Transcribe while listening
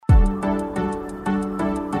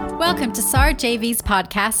Welcome to SARD JV's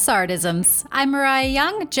podcast, Sardisms. I'm Mariah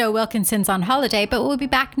Young. Joe Wilkinson's on holiday, but we'll be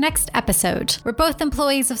back next episode. We're both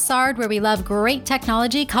employees of SARD, where we love great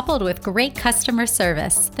technology coupled with great customer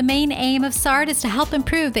service. The main aim of SARD is to help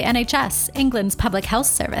improve the NHS, England's public health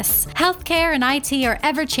service. Healthcare and IT are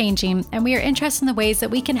ever-changing, and we are interested in the ways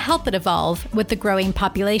that we can help it evolve with the growing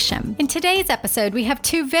population. In today's episode, we have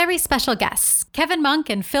two very special guests, Kevin Monk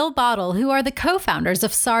and Phil Bottle, who are the co-founders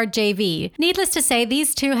of SARD JV. Needless to say,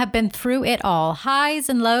 these two have been through it all, highs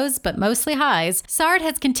and lows, but mostly highs. SARD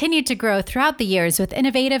has continued to grow throughout the years with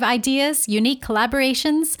innovative ideas, unique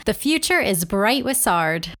collaborations. The future is bright with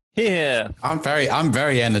SARD. Yeah, I'm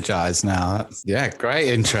very energized now. Great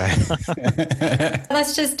intro.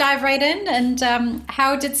 Let's just dive right in. And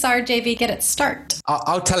how did SARD JV get its start?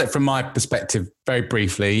 I'll tell it from my perspective very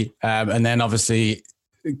briefly, and then obviously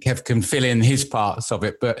Kev can fill in his parts of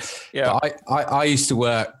it. But I used to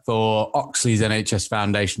work for Oxley's NHS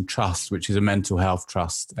Foundation Trust, which is a mental health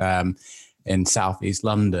trust in Southeast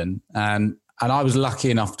London. And I was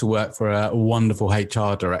lucky enough to work for a wonderful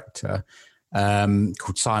HR director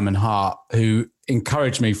called Simon Hart, who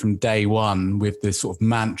encouraged me from day one with this sort of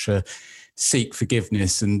mantra, seek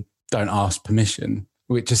forgiveness and don't ask permission,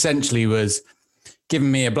 which essentially was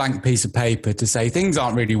giving me a blank piece of paper to say things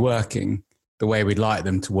aren't really working the way we'd like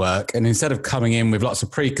them to work. And instead of coming in with lots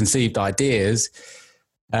of preconceived ideas,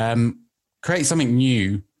 create something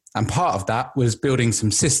new. And part of that was building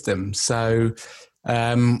some systems. So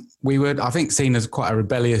we were, I think, seen as quite a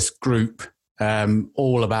rebellious group,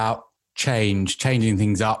 all about changing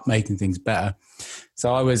things up, making things better.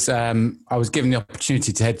 So I was given the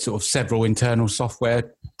opportunity to head sort of several internal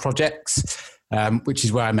software projects, which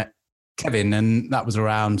is where I met Kevin, and that was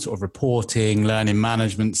around sort of reporting, learning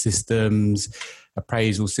management systems,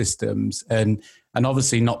 appraisal systems, and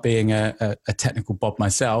obviously not being a technical Bob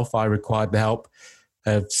myself, I required the help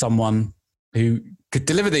of someone who could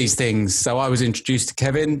deliver these things. So I was introduced to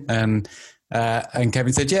Kevin, and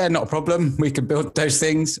Kevin said, "Yeah, not a problem. We can build those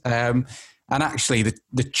things." And actually,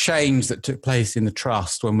 the change that took place in the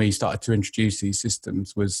trust when we started to introduce these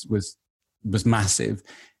systems was massive.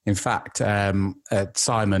 In fact,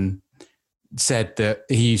 Simon said that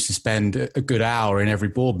he used to spend a good hour in every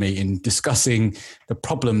board meeting discussing the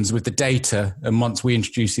problems with the data. And once we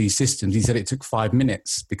introduced these systems, he said it took 5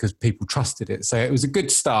 minutes because people trusted it. So it was a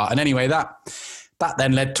good start. And anyway, that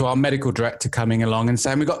then led to our medical director coming along and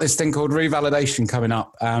saying, we've got this thing called revalidation coming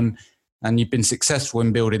up, and you've been successful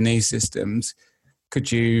in building these systems.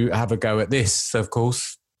 Could you have a go at this? So of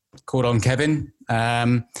course, called on Kevin.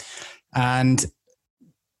 And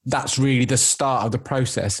that's really the start of the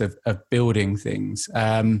process of building things.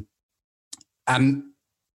 And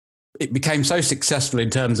it became so successful in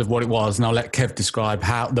terms of what it was. And I'll let Kev describe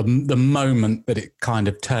how the moment that it kind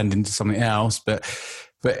of turned into something else. But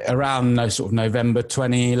around sort of November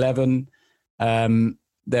 2011,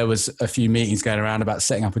 there was a few meetings going around about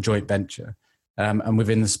setting up a joint venture. And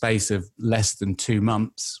within the space of less than 2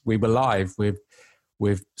 months, we were live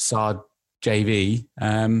with SARD JV.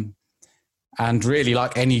 And really,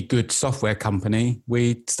 like any good software company,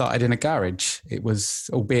 we started in a garage. It was,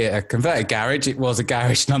 albeit a converted garage, it was a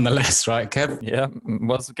garage nonetheless, right, Kev? Yeah, it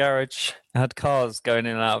was a garage. It had cars going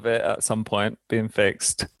in and out of it at some point being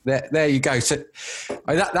fixed. There you go. So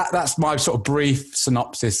that's my sort of brief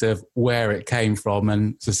synopsis of where it came from.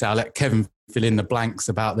 And so I'll let Kevin fill in the blanks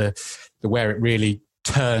about the where it really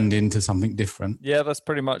turned into something different. Yeah, that's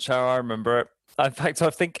pretty much how I remember it. In fact, I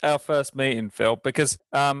think our first meeting, Phil, because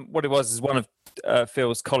what it was is one of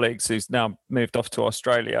Phil's colleagues who's now moved off to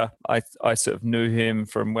Australia. I sort of knew him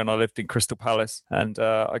from when I lived in Crystal Palace, and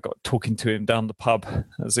I got talking to him down the pub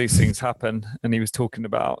as these things happen. And he was talking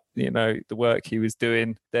about, the work he was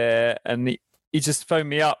doing there. And he just phoned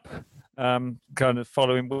me up kind of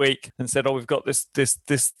following week and said, "Oh, we've got this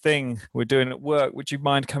thing we're doing at work. Would you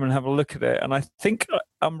mind coming and have a look at it?" And I think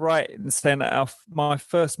I'm right in saying that my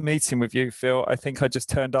first meeting with you, Phil, I think I just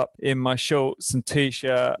turned up in my shorts and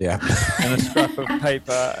t-shirt and a scrap of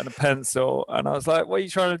paper and a pencil. And I was like, "What are you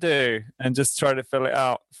trying to do?" And just try to fill it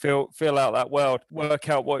out, feel out that world, work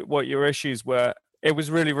out what your issues were. It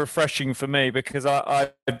was really refreshing for me because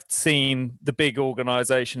I'd seen the big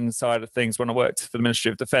organisation side of things when I worked for the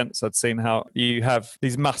Ministry of Defence. I'd seen how you have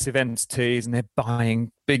these massive entities and they're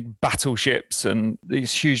buying big battleships and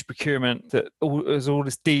these huge procurement that there's all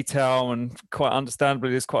this detail, and quite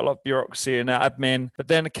understandably there's quite a lot of bureaucracy and admin. But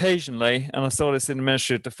then occasionally, and I saw this in the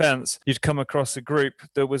Ministry of Defence, you'd come across a group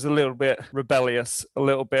that was a little bit rebellious, a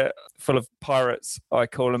little bit full of pirates, I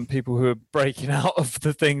call them, people who are breaking out of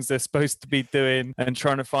the things they're supposed to be doing and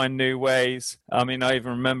trying to find new ways. I mean, I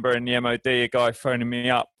even remember in the MOD a guy phoning me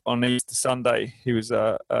up on Easter Sunday. He was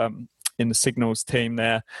in the signals team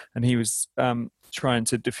there, and he was trying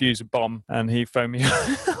to defuse a bomb, and he phoned me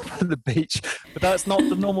up at the beach. But that's not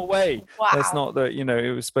the normal way. Wow. That's not that,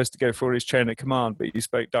 it was supposed to go for all his chain of command, but you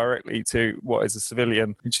spoke directly to what is a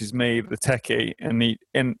civilian, which is me, the techie,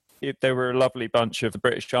 and they were a lovely bunch of the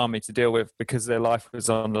British Army to deal with because their life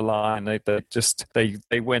was on the line.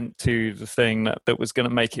 They went to the thing that was going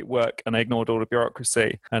to make it work, and they ignored all the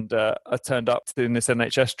bureaucracy. And I turned up in this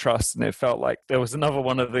NHS trust, and it felt like there was another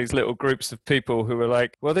one of these little groups of people who were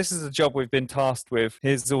like, well, this is a job we've been tasked with.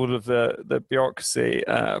 Here's all of the bureaucracy,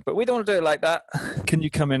 but we don't want to do it like that. Can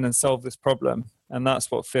you come in and solve this problem? And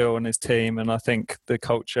that's what Phil and his team, and I think the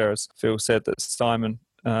culture, as Phil said, that Simon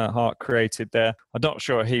Hart created there. I'm not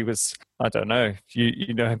sure he was, I don't know,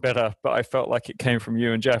 you know him better, but I felt like it came from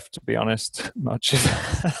you and Jeff, to be honest, much.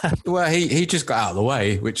 Well, he just got out of the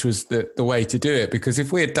way, which was the way to do it, because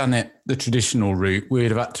if we had done it the traditional route, we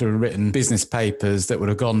would have had to have written business papers that would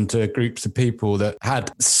have gone to groups of people that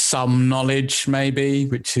had some knowledge, maybe,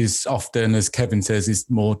 which is often, as Kevin says, is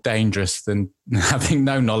more dangerous than having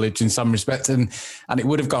no knowledge in some respects. And it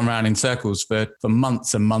would have gone around in circles for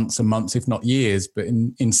months and months and months, if not years. But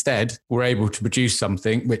instead, we're able to produce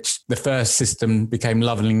something which the first system became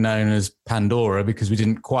lovingly known as Pandora, because we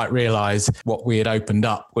didn't quite realize what we had opened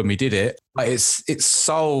up when we did it. But it's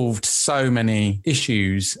solved so many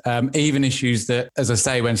issues, even issues that, as I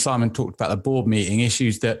say, when Simon talked about the board meeting,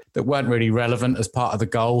 issues that weren't really relevant as part of the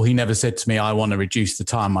goal. He never said to me, I want to reduce the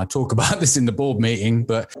time I talk about this in the board meeting,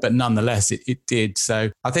 but nonetheless, it did.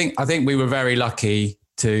 So I think we were very lucky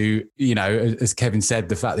to, as Kevin said,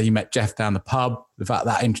 the fact that he met Jeff down the pub, the fact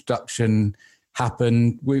that introduction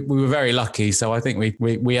happened, we were very lucky. So I think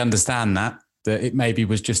we understand that it maybe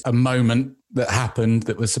was just a moment that happened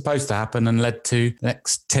that was supposed to happen and led to the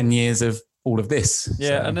next 10 years of all of this.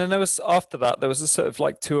 Yeah, so. And then there was, after that, there was a sort of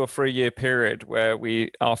like 2 or 3 year period where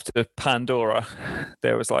after Pandora,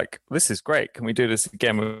 there was like, this is great. Can we do this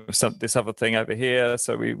again with this other thing over here?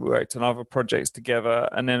 So we worked on other projects together.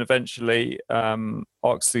 And then eventually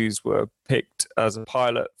Oxleys were picked as a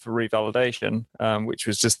pilot for revalidation, which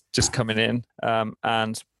was just coming in.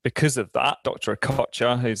 And because of that, Dr.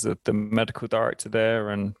 Okocha, who's the medical director there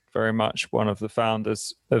and very much one of the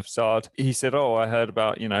founders of SARD, he said, I heard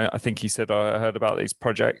about, I think he said, I heard about these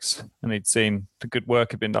projects, and he'd seen the good work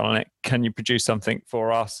had been done on it. Can you produce something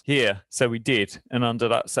for us here? So we did. And under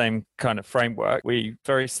that same kind of framework, we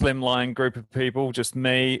very slimline group of people, just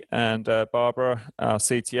me and Barbara, our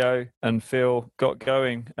CTO, and Phil got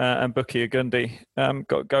going, and Buki Agundi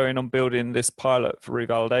got going on building this pilot for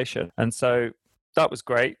revalidation. And so that was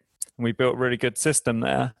great. We built a really good system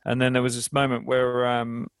there. And then there was this moment where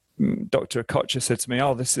Dr. Okocha said to me,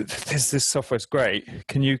 this software's great.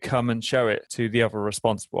 Can you come and show it to the other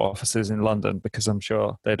responsible officers in London? Because I'm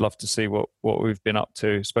sure they'd love to see what we've been up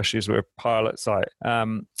to, especially as we're a pilot site.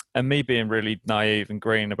 And me being really naive and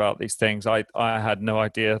green about these things, I had no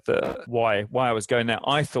idea why I was going there.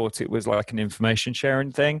 I thought it was like an information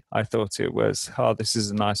sharing thing. I thought it was, this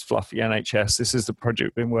is a nice fluffy NHS. This is the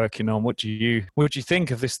project we've been working on. What do you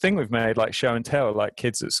think of this thing we've made? Like show and tell, like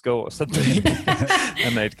kids at school or something.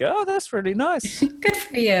 And they'd go, that's really nice. Good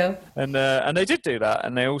for you. And they did do that.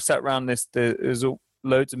 And they all sat around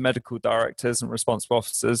loads of medical directors and responsible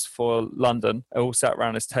officers for London all sat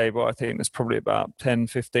around this table. I think there's probably about 10,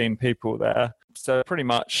 15 people there. So pretty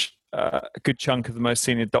much a good chunk of the most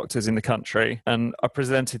senior doctors in the country. And I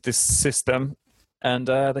presented this system and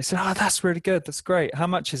they said, that's really good. That's great. How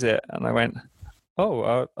much is it? And I went,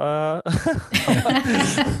 I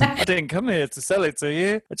didn't come here to sell it to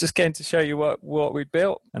you. I just came to show you what we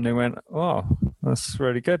built. And they went, that's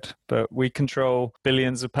really good. But we control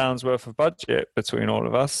billions of pounds worth of budget between all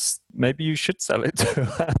of us. Maybe you should sell it to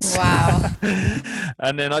us. Wow.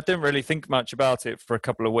 And then I didn't really think much about it for a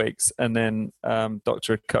couple of weeks. And then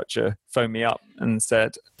Dr. Okocha phoned me up and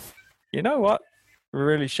said, you know what? We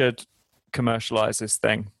really should commercialize this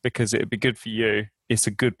thing because it would be good for you. It's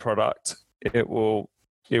a good product. It will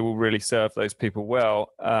really serve those people well.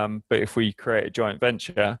 But if we create a joint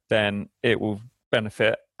venture, then it will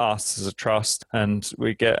benefit us as a trust, and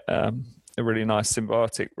we get a really nice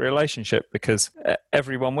symbiotic relationship, because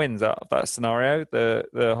everyone wins out of that scenario.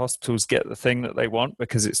 The hospitals get the thing that they want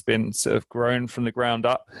because it's been sort of grown from the ground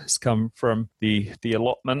up. It's come from the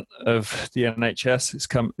allotment of the NHS.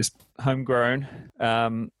 It's homegrown.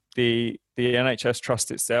 The NHS Trust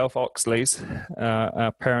itself, Oxley's,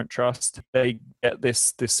 our parent trust, they get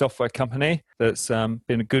this software company that's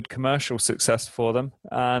been a good commercial success for them.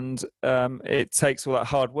 And it takes all that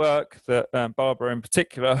hard work that Barbara in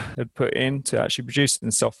particular had put into actually producing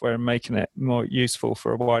the software and making it more useful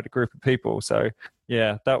for a wider group of people. So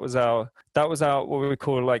yeah, that was our what we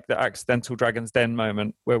call like the accidental Dragon's Den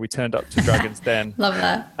moment, where we turned up to Dragon's Den. Love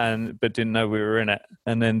that. But didn't know we were in it.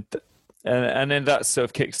 And then that sort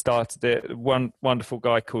of kick-started it. One wonderful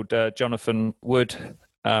guy called Jonathan Wood,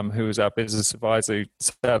 who was our business advisor, who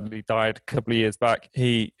sadly died a couple of years back.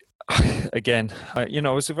 He, again, I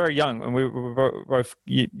was very young, and we were both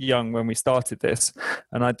young when we started this,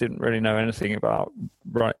 and I didn't really know anything about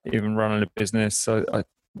even running a business. So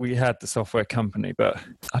we had the software company, but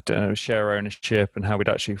I don't know, share ownership and how we'd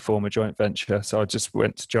actually form a joint venture. So I just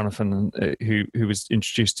went to Jonathan, who was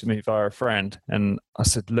introduced to me via a friend. And I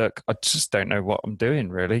said, look, I just don't know what I'm doing,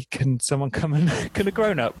 really. Can a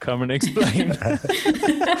grown-up come and explain? Can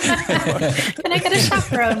I get a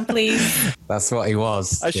chaperone, please? That's what he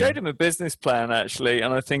was. I showed him a business plan, actually,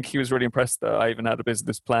 and I think he was really impressed that I even had a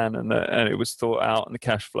business plan and it was thought out, and the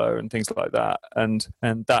cash flow and things like that. And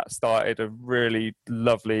that started a really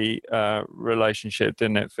lovely relationship,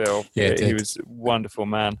 didn't it, Phil? Yeah, he was a wonderful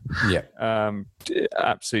man. Yeah,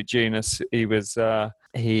 absolute genius. He was a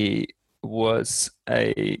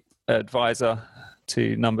advisor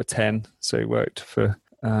to Number 10, so he worked for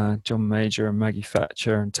John Major and Maggie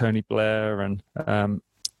Thatcher and Tony Blair, and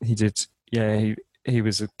he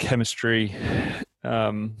was a chemistry.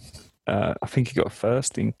 I think he got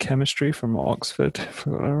first in chemistry from Oxford.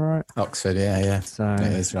 Right? Oxford, yeah. So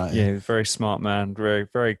that is right. Yeah, very smart man, very,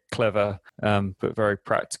 very clever, but very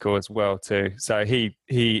practical as well too. So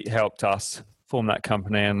he helped us form that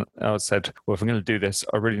company, and I said, well, if I'm going to do this,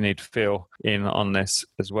 I really need Phil in on this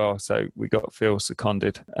as well. So we got Phil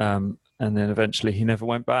seconded, and then eventually he never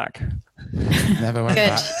went back. Never went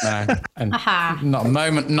back. No, and not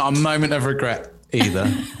a moment of regret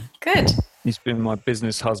either. Good. He's been my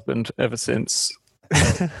business husband ever since.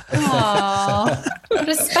 Aww, what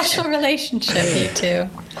a special relationship, you two.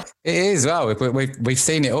 It is. Well, we've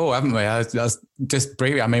seen it all, haven't we? I was just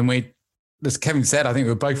briefly. I mean, as Kevin said, I think we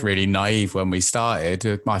were both really naive when we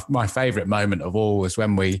started. My favourite moment of all was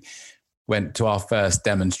when we went to our first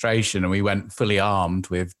demonstration, and we went fully armed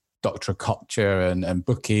with Dr. Kocher and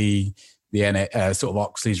Bookie, the sort of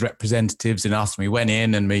Oxley's representatives, and us. And we went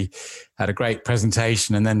in and we had a great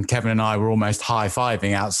presentation, and then Kevin and I were almost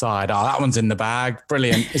high-fiving outside. Oh, that one's in the bag.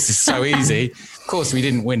 Brilliant. This is so easy. Of course, we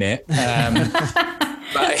didn't win it.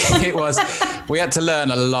 But we had to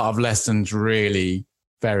learn a lot of lessons really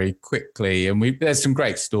very quickly. And there's some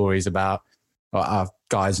great stories about our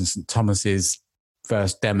guys in St. Thomas's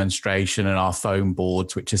first demonstration and our foam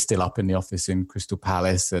boards, which are still up in the office in Crystal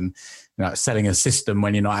Palace. And selling a system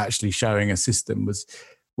when you're not actually showing a system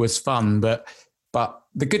was fun. But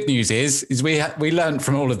the good news is we learned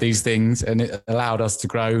from all of these things, and it allowed us to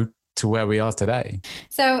grow to where we are today.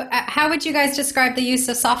 So how would you guys describe the use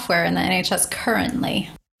of software in the NHS currently?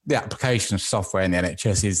 The application of software in the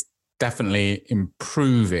NHS is definitely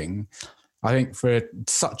improving. I think for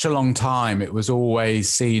such a long time, it was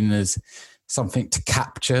always seen as something to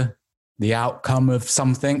capture the outcome of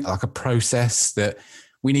something, like a process that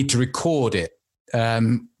we need to record it.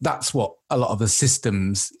 That's what a lot of the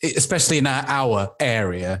systems, especially in our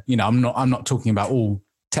area, I'm not talking about all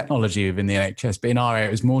technology within the NHS, but in our area,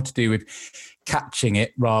 it was more to do with catching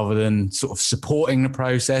it rather than sort of supporting the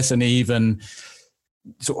process and even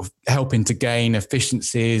sort of helping to gain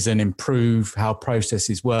efficiencies and improve how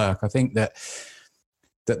processes work. I think that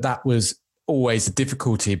was always a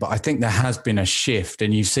difficulty, but I think there has been a shift,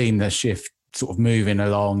 and you've seen the shift sort of moving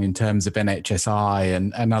along in terms of NHSI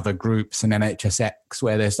and other groups and NHSX,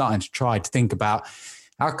 where they're starting to try to think about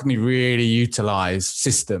how can we really utilize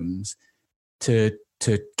systems to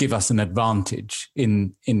give us an advantage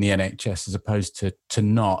in the NHS as opposed to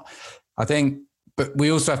not. I think, but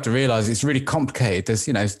we also have to realize it's really complicated. There's,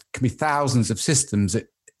 can be thousands of systems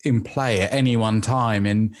in play at any one time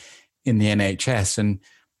in the NHS. And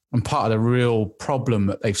part of the real problem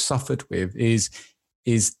that they've suffered with is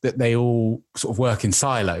that they all sort of work in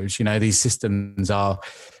silos. These systems are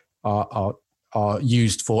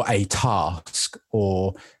used for a task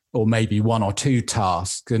or maybe one or two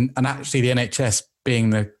tasks. And actually the NHS,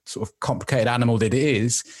 being the sort of complicated animal that it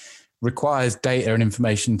is, requires data and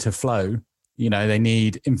information to flow They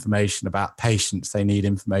need information about patients. They need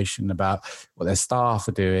information about what their staff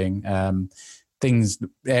are doing,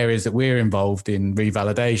 areas that we're involved in,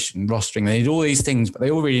 revalidation, rostering. They need all these things, but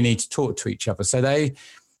they all really need to talk to each other. So they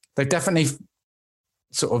definitely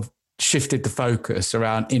sort of shifted the focus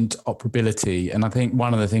around interoperability. And I think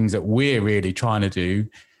one of the things that we're really trying to do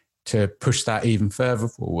to push that even further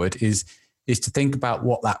forward is to think about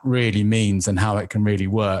what that really means and how it can really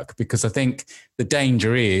work. Because I think the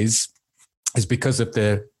danger is because of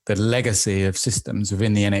the legacy of systems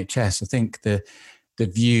within the NHS. I think the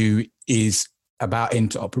view is about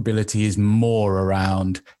interoperability is more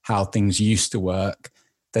around how things used to work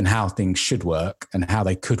than how things should work and how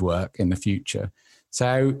they could work in the future.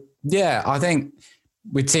 So, yeah, I think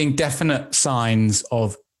we're seeing definite signs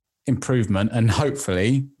of improvement, and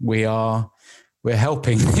hopefully we're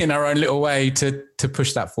helping in our own little way to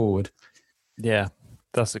push that forward. Yeah,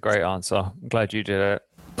 that's a great answer. I'm glad you did it.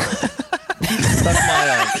 That's my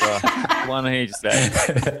answer. One he just said.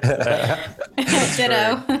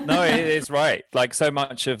 Ditto. No, it is right. Like, so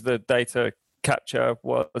much of the data capture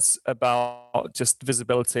was about just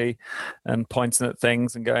visibility and pointing at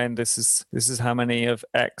things and going, this is how many of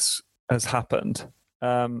X has happened.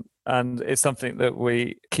 And it's something that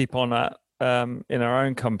we keep on at in our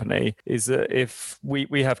own company, is that if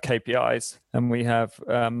we have KPIs and we have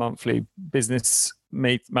monthly business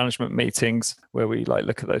management meetings where we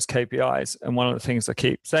look at those KPIs. And one of the things I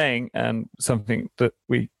keep saying, and something that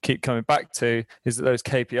we keep coming back to, is that those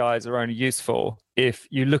KPIs are only useful if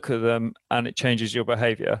you look at them and it changes your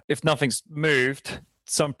behavior. If nothing's moved,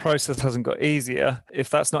 some process hasn't got easier. If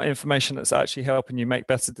that's not information that's actually helping you make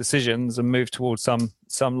better decisions and move towards some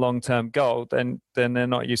long-term goal, then they're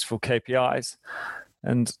not useful KPIs.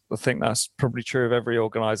 And I think that's probably true of every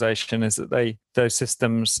organization, is that those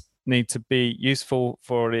systems need to be useful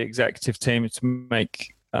for the executive team to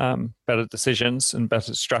make better decisions and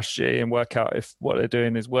better strategy and work out if what they're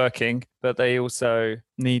doing is working. But they also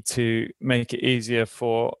need to make it easier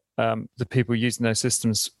for the people using those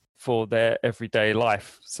systems for their everyday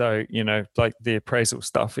life. So, like the appraisal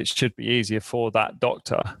stuff, it should be easier for that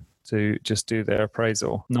doctor to just do their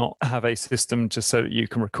appraisal, not have a system just so that you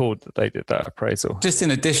can record that they did that appraisal. Just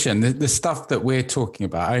in addition, the stuff that we're talking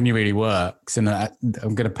about only really works, and I'm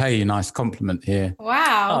going to pay you a nice compliment here.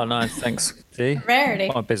 Wow. Oh, nice. Thanks. See?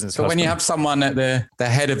 Rarity. My business. So when you have someone at the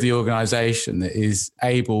head of the organization that is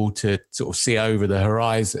able to sort of see over the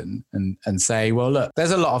horizon and say, well, look,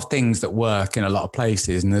 there's a lot of things that work in a lot of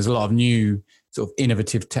places, and there's a lot of new sort of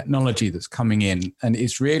innovative technology that's coming in, and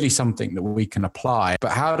it's really something that we can apply.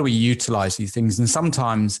 But how do we utilize these things? And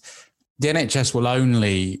sometimes the NHS will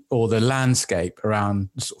only, or the landscape around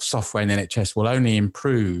sort of software in the NHS will only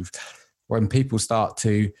improve when people start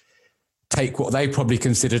to take what they probably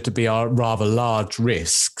consider to be our rather large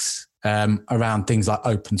risks around things like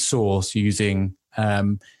open source, using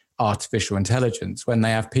artificial intelligence, when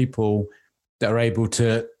they have people that are able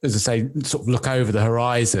to, as I say, sort of look over the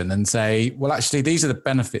horizon and say, well, actually, these are the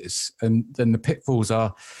benefits, and then the pitfalls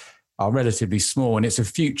are relatively small, and it's a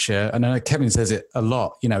future. And I know Kevin says it a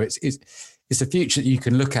lot. It's a future that you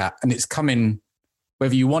can look at, and it's coming,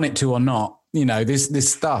 whether you want it to or not.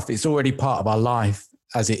 This stuff, it's already part of our life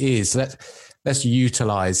as it is. So let's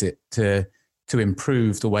utilize it to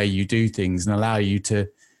improve the way you do things and allow you to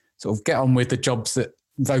sort of get on with the jobs that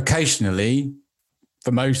vocationally,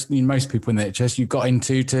 for most people in the NHS, you got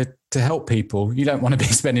into to help people. You don't want to be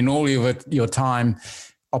spending all your time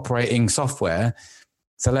operating software.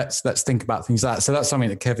 So let's think about things like that. So that's something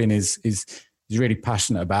that Kevin is really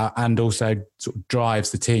passionate about, and also sort of drives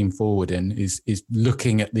the team forward in, is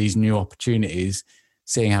looking at these new opportunities,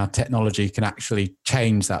 seeing how technology can actually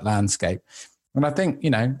change that landscape. And I think,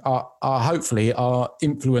 hopefully our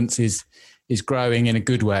influence is growing in a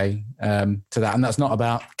good way to that. And that's not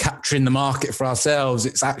about capturing the market for ourselves.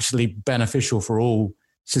 It's actually beneficial for all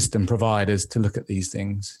system providers to look at these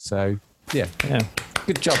things. So, yeah.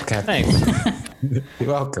 Good job, Kev. Thanks. You're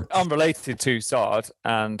welcome. Unrelated to SARD,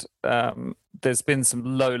 and there's been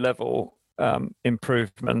some low-level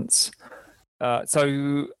improvements.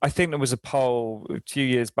 So I think there was a poll a few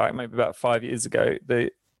years back, maybe about 5 years ago,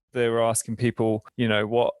 they were asking people,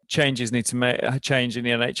 what changes need to change in the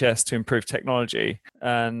NHS to improve technology.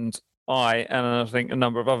 And I think a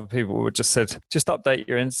number of other people would just said, just update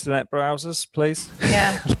your internet browsers, please.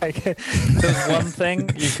 Yeah. There's one thing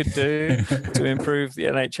you could do to improve the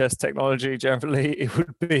NHS technology generally, it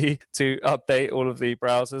would be to update all of the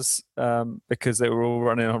browsers because they were all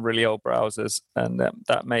running on really old browsers. And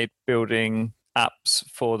that made building apps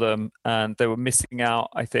for them, and they were missing out,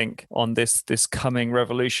 I think, on this coming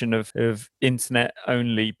revolution of internet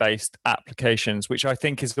only based applications, which I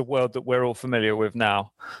think is the world that we're all familiar with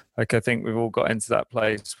now. Like, I think we've all got into that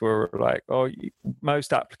place where we're like, oh,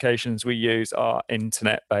 most applications we use are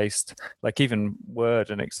internet based. Like even Word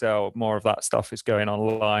and Excel, more of that stuff is going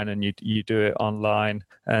online, and you do it online,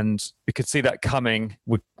 and you could see that coming.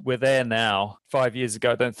 We're there now. 5 years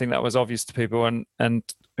ago, I don't think that was obvious to people, and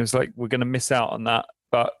it was like, we're going to miss out on that.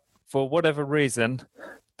 But for whatever reason,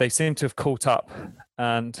 they seem to have caught up.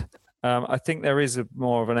 And I think there is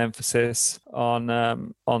more of an emphasis on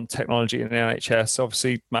technology in the NHS.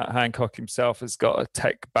 Obviously, Matt Hancock himself has got a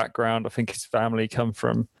tech background. I think his family come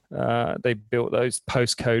from, they built those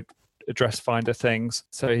postcode address finder things.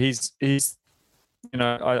 So he's you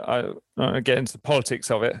know, I don't get into the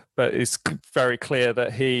politics of it, but it's very clear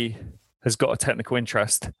that he has got a technical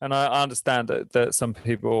interest. And I understand that some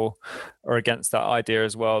people are against that idea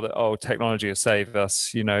as well, that, oh, technology will save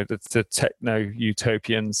us. You know, the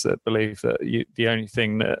techno-utopians that believe that the only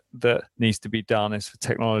thing that needs to be done is for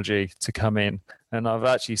technology to come in. And I've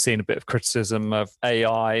actually seen a bit of criticism of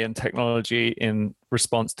AI and technology in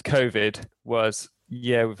response to COVID was,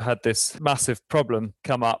 yeah, we've had this massive problem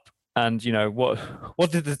come up. And, you know, what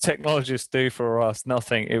did the technologists do for us?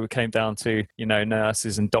 Nothing. It came down to, you know,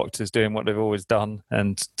 nurses and doctors doing what they've always done.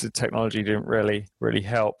 And the technology didn't really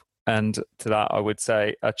help. And to that, I would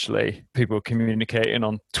say, actually, people are communicating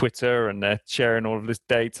on Twitter and they're sharing all of this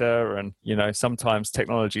data. And, you know, sometimes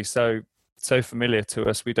technology is so familiar to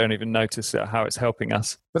us, we don't even notice how it's helping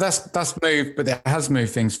us. But it has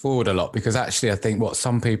moved things forward a lot, because actually I think what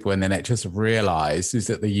some people in the NHS have realised is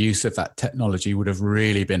that the use of that technology would have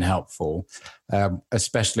really been helpful,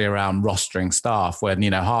 especially around rostering staff, when, you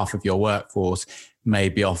know, half of your workforce may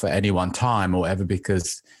be off at any one time or whatever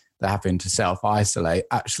because they're having to self-isolate.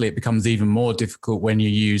 Actually, it becomes even more difficult when you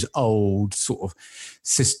use old sort of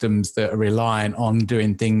systems that are reliant on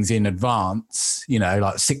doing things in advance, you know,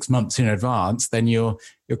 like 6 months in advance, then you're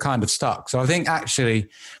kind of stuck. So I think actually,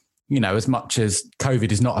 you know, as much as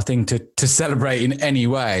COVID is not a thing to celebrate in any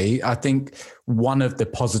way, I think one of the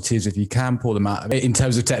positives, if you can pull them out of it in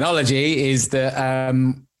terms of technology, is that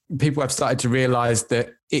people have started to realize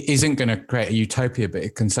that it isn't going to create a utopia, but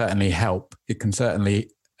it can certainly help. It can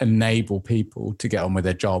certainly enable people to get on with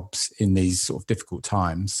their jobs in these sort of difficult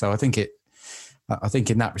times. So I think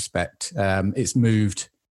in that respect, it's moved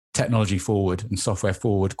technology forward and software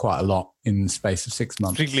forward quite a lot in the space of 6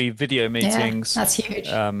 months. Particularly video meetings. Yeah, that's huge.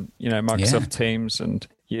 You know, Microsoft Teams, and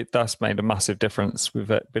that's made a massive difference.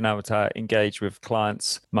 We've been able to engage with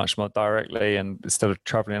clients much more directly, and instead of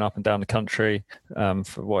traveling up and down the country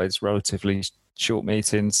for what is relatively short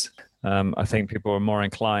meetings, I think people are more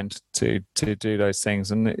inclined to do those things,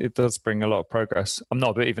 and it does bring a lot of progress. I'm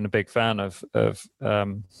not even a big fan of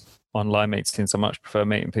online meetings. I much prefer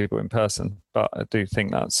meeting people in person, but I do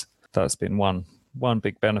think that's been one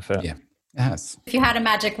big benefit. Yeah. Yes. If you had a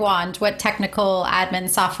magic wand, what technical admin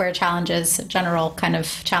software challenges, general kind of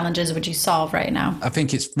challenges would you solve right now? I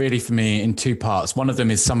think it's really, for me, in two parts. One of them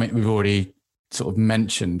is something we've already sort of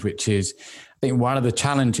mentioned, which is, I think one of the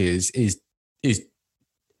challenges is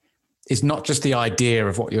not just the idea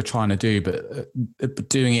of what you're trying to do, but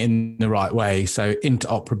doing it in the right way. So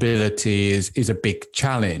interoperability is a big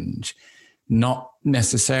challenge, not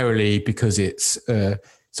necessarily because it's a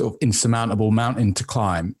sort of insurmountable mountain to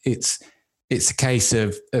climb. It's a case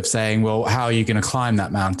of saying, well, how are you going to climb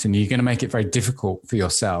that mountain? You're going to make it very difficult for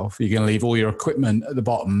yourself. You're going to leave all your equipment at the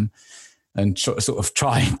bottom and sort of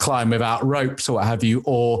try and climb without ropes or what have you?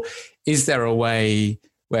 Or is there a way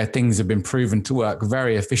where things have been proven to work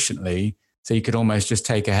very efficiently, so you could almost just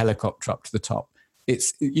take a helicopter up to the top?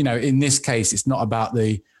 It's, you know, in this case, it's not about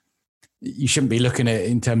you shouldn't be looking at it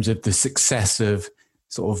in terms of the success of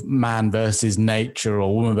sort of man versus nature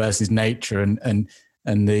or woman versus nature and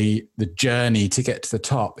the journey to get to the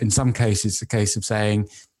top. In some cases, it's a case of saying,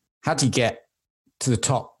 how do you get to the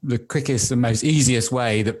top the quickest and most easiest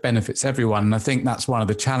way that benefits everyone? And I think that's one of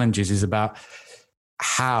the challenges, is about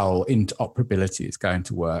how interoperability is going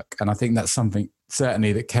to work. And I think that's something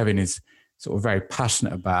certainly that Kevin is sort of very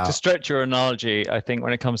passionate about. To stretch your analogy, I think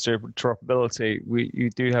when it comes to interoperability, you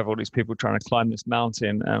do have all these people trying to climb this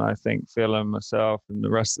mountain, and I think Phil and myself and the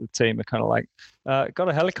rest of the team are kind of like, got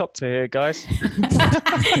a helicopter here, guys.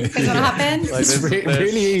 Is what happened? Like, it's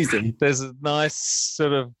really easy. There's a nice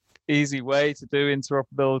sort of easy way to do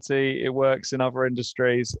interoperability. It works in other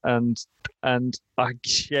industries, and And I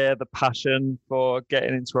share the passion for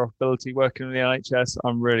getting interoperability working in the NHS.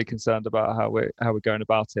 I'm really concerned about how we're going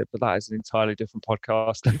about it, but that is an entirely different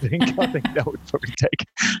podcast. I think that would probably take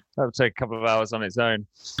a couple of hours on its own.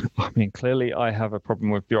 I mean, clearly I have a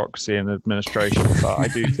problem with bureaucracy and administration, but I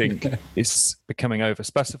do think it's becoming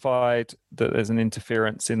over-specified, that there's an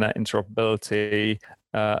interference in that interoperability,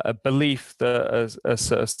 a belief that a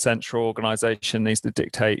sort of central organization needs to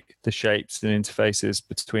dictate the shapes and interfaces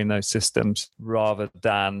between those systems rather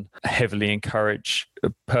than heavily encourage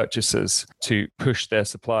purchasers to push their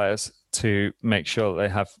suppliers to make sure that they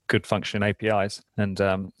have good functioning APIs. And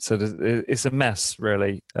so it's a mess,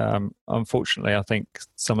 really. Unfortunately, I think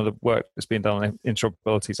some of the work that's being done on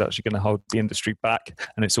interoperability is actually going to hold the industry back,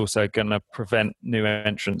 and it's also going to prevent new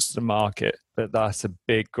entrants to the market. But that's a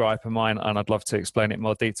big gripe of mine, and I'd love to explain it in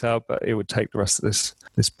more detail, but it would take the rest of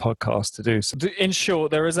this podcast to do. So in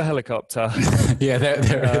short, there is a helicopter. Yeah,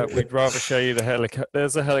 there we'd rather show you the helicopter.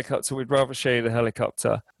 There's a helicopter. We'd rather show you the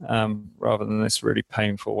helicopter rather than this really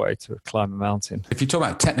painful way to climb a mountain. If you talk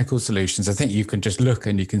about technical solutions, I think you can just look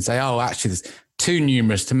and you can say, oh, actually, there's too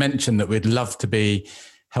numerous to mention that we'd love to be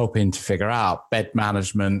helping to figure out: bed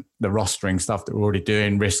management, the rostering stuff that we're already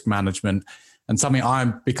doing, risk management, and something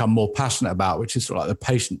I've become more passionate about, which is sort of like the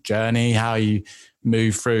patient journey, how you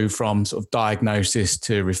move through from sort of diagnosis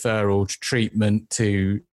to referral to treatment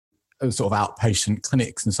to sort of outpatient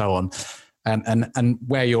clinics and so on, and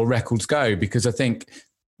where your records go. Because I think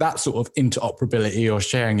that sort of interoperability or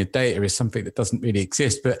sharing your data is something that doesn't really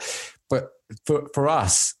exist. But for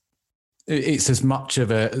us, it's as much of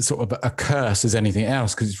a sort of a curse as anything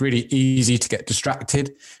else, because it's really easy to get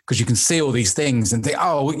distracted because you can see all these things and think,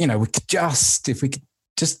 oh, you know, if we could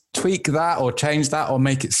just tweak that or change that or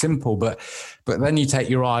make it simple. But then you take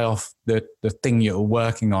your eye off the thing you're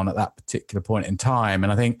working on at that particular point in time.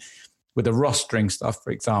 And I think with the rostering stuff,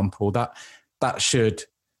 for example, that should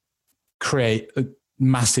create a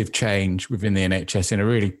massive change within the NHS in a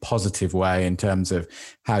really positive way in terms of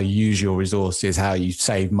how you use your resources, how you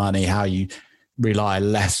save money, how you rely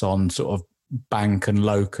less on sort of bank and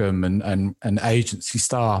locum and agency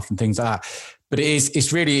staff and things like that. But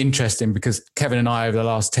it's really interesting because Kevin and I over the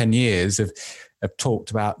last 10 years have talked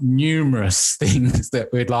about numerous things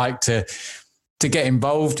that we'd like to get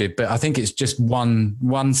involved in. But I think it's just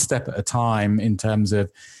one step at a time in terms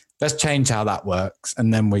of, let's change how that works,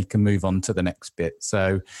 and then we can move on to the next bit.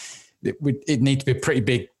 So it needs to be a pretty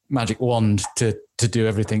big magic wand to do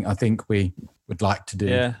everything I think we would like to do.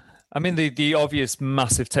 Yeah. I mean, the obvious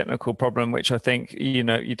massive technical problem, which I think, you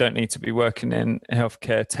don't need to be working in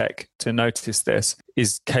healthcare tech to notice this,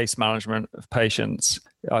 is case management of patients.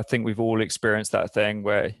 I think we've all experienced that thing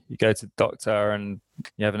where you go to the doctor and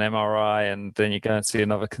you have an MRI, and then you go and see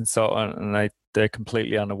another consultant and they're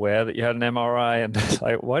completely unaware that you had an MRI, and it's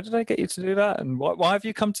like, why did I get you to do that? And why have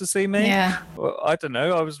you come to see me? Yeah. Well, I don't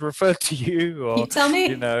know. I was referred to you, or you tell me.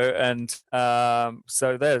 And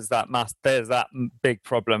so there's that big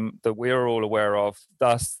problem that we're all aware of.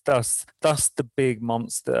 That's the big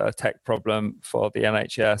monster tech problem for the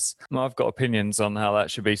NHS. And I've got opinions on how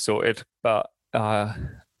that should be sorted, but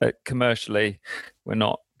commercially, we're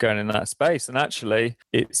not going in that space. And actually,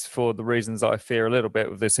 it's for the reasons I fear a little bit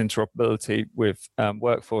with this interoperability with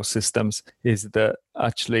workforce systems, is that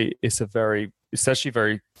actually it's actually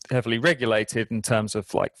very heavily regulated in terms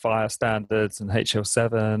of like fire standards and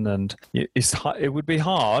HL7, and it would be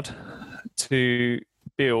hard to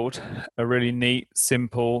build a really neat,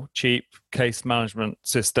 simple, cheap case management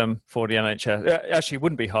system for the NHS. Actually, it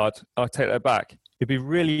wouldn't be hard. I'll take that back. It'd be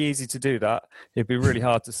really easy to do that. It'd be really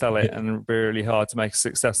hard to sell it, and it'd be really hard to make a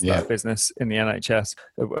success of that business in the NHS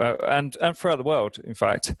and throughout the world. In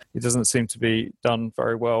fact, it doesn't seem to be done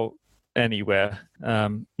very well anywhere.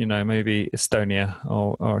 Maybe Estonia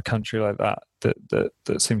or a country like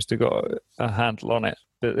that seems to got a handle on it.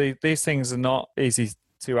 But these things are not easy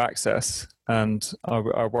to access, and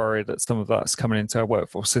I worry that some of that's coming into our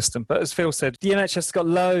workforce system. But as Phil said, the NHS has got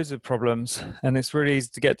loads of problems, and it's really easy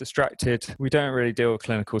to get distracted. We don't really deal with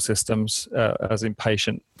clinical systems as in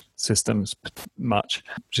patient systems much,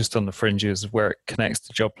 just on the fringes of where it connects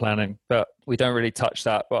to job planning. But we don't really touch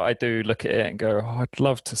that. But I do look at it and go, oh, I'd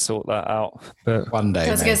love to sort that out. But one day.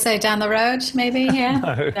 I was going to say down the road, maybe. Yeah.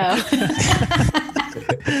 No.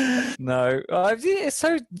 No, it's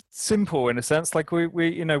so simple in a sense. Like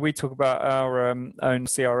we talk about our own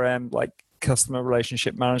CRM, like customer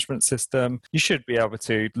relationship management system. You should be able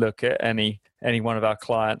to look at any any one of our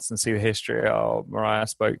clients and see the history. Oh, Mariah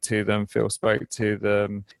spoke to them, Phil spoke to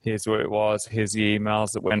them, here's what it was, here's the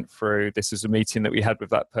emails that went through, this is a meeting that we had with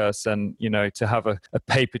that person, to have a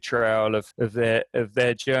paper trail of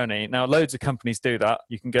their journey. Now, loads of companies do that.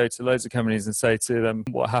 You can go to loads of companies and say to them,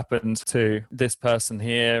 what happened to this person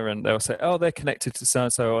here? And they'll say, oh, they're connected to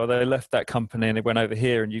so-and-so, or they left that company and they went over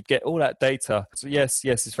here, and you get all that data. So yes,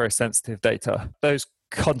 it's very sensitive data. Those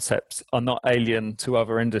concepts are not alien to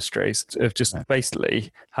other industries, of just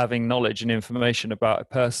basically having knowledge and information about a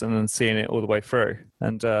person and seeing it all the way through.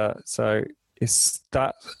 And so it's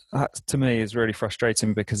that to me is really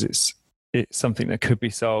frustrating, because it's something that could be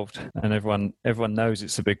solved, and everyone knows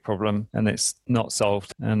it's a big problem and it's not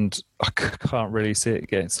solved, and I can't really see it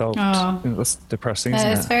getting solved. That's depressing, isn't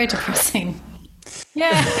it? It's very depressing.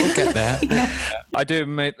 Yeah. We'll get there. Yeah. I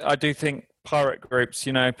do think pirate groups,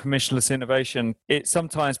 permissionless innovation,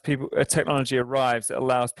 sometimes a technology arrives that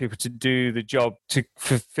allows people to do the job, to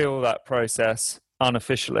fulfill that process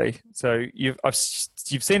unofficially. So you've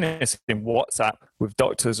seen this in WhatsApp with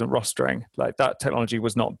doctors and rostering. Like, that technology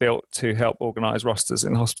was not built to help organize rosters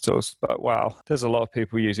in hospitals, but wow, there's a lot of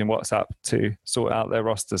people using WhatsApp to sort out their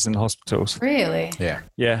rosters in hospitals. Really? Yeah.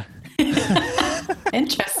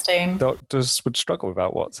 Interesting. Doctors would struggle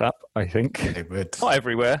without WhatsApp, I think. They would. Not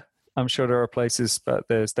everywhere. I'm sure there are places, but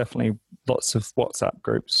there's definitely lots of WhatsApp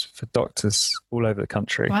groups for doctors all over the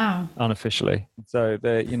country. Wow. Unofficially. So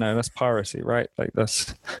that's piracy, right? Like,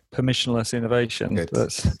 that's permissionless innovation. Good.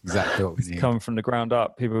 That's exactly what we need. Come from the ground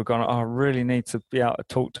up. People have gone, I really need to be able to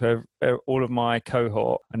talk to all of my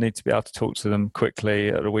cohort. I need to be able to talk to them quickly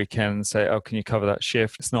at the weekend and say, can you cover that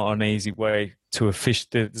shift? It's not an easy way to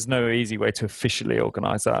there's no easy way to officially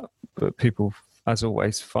organize that, but people, as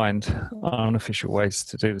always, find unofficial ways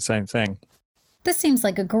to do the same thing. This seems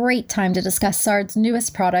like a great time to discuss Sard's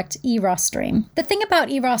newest product, eRostering. The thing about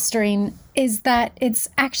eRostering is that it's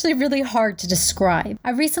actually really hard to describe.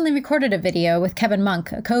 I recently recorded a video with Kevin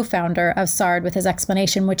Monk, a co-founder of Sard, with his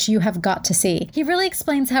explanation, which you have got to see. He really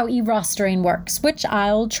explains how eRostering works, which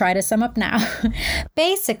I'll try to sum up now.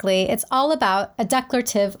 Basically, it's all about a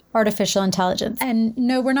declarative artificial intelligence. And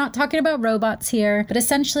no, we're not talking about robots here, but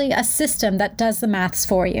essentially a system that does the maths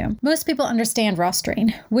for you. Most people understand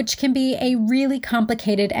rostering, which can be a really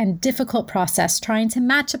complicated and difficult process trying to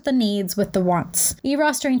match up the needs with the wants.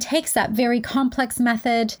 eRostering takes that very complex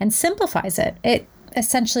method and simplifies it. It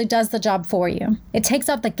essentially does the job for you. It takes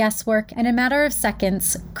out the guesswork and in a matter of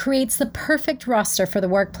seconds creates the perfect roster for the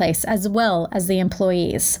workplace as well as the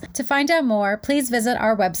employees. To find out more, please visit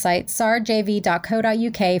our website,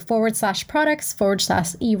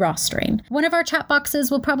 sardjv.co.uk/products/e-rostering. One of our chat boxes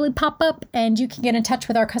will probably pop up and you can get in touch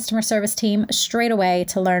with our customer service team straight away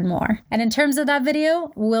to learn more. And in terms of that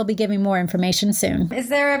video, we'll be giving more information soon. Is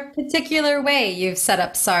there a particular way you've set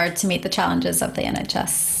up Sard to meet the challenges of the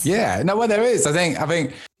NHS? Yeah, no, well, there is. I think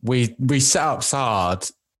we set up Sard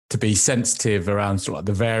to be sensitive around sort of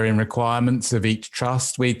the varying requirements of each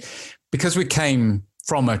trust. Because we came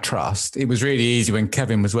from a trust, it was really easy when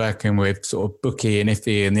Kevin was working with sort of Bookie and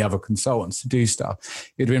Iffy and the other consultants to do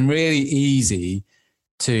stuff. It'd been really easy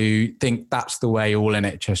to think that's the way all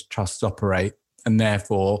NHS trusts operate, and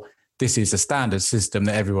therefore this is a standard system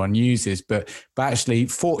that everyone uses. But actually,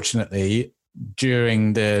 fortunately,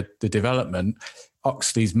 during the development,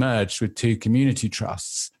 Oxley's merged with two community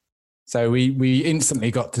trusts. So we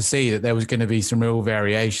instantly got to see that there was going to be some real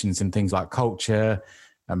variations in things like culture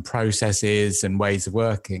and processes and ways of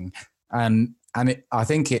working. And I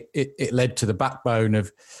think it led to the backbone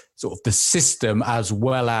of sort of the system as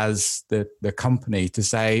well as the company to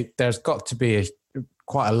say there's got to be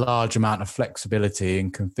quite a large amount of flexibility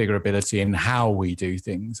and configurability in how we do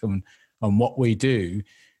things and what we do.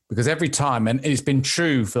 Because every time, and it's been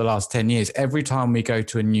true for the last 10 years, every time we go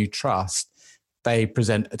to a new trust, they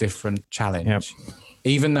present a different challenge. Yep.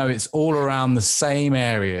 Even though it's all around the same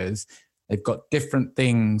areas, they've got different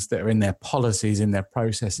things that are in their policies, in their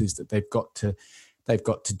processes that they've got to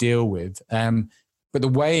deal with. But the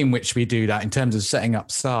way in which we do that in terms of setting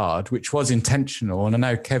up Sard, which was intentional, and I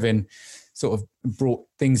know Kevin sort of brought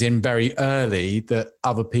things in very early that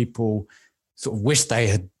other people sort of wish they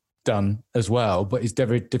had done as well, but it's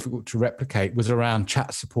very difficult to replicate, was around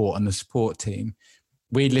chat support and the support team.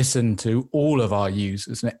 We listen to all of our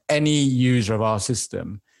users, and any user of our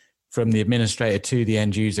system, from the administrator to the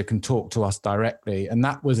end user, can talk to us directly. And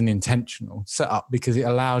that was an intentional setup because it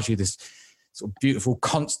allows you this sort of beautiful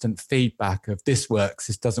constant feedback of this works,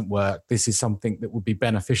 this doesn't work, this is something that would be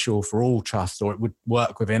beneficial for all trusts, or it would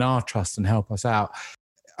work within our trust and help us out.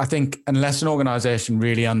 I think unless an organization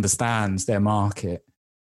really understands their market,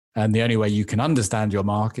 and the only way you can understand your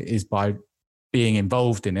market is by being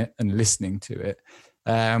involved in it and listening to it,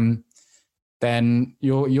 then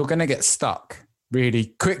you're going to get stuck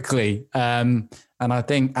really quickly. And I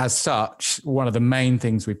think as such, one of the main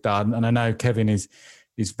things we've done, and I know Kevin is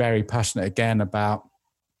very passionate again about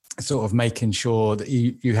sort of making sure that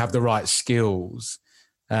you have the right skills,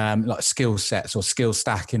 like skill sets or skill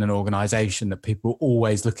stack in an organization, that people are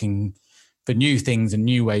always looking for new things and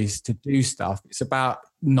new ways to do stuff. It's about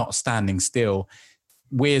not standing still.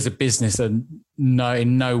 We as a business are in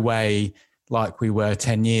no way like we were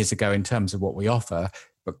 10 years ago in terms of what we offer,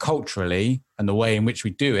 but culturally and the way in which we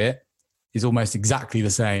do it is almost exactly the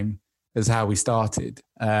same as how we started,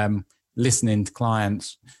 listening to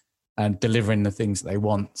clients and delivering the things that they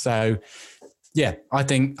want. So yeah, I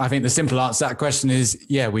think the simple answer to that question is,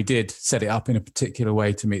 yeah, we did set it up in a particular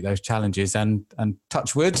way to meet those challenges, and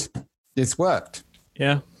touch wood, it's worked.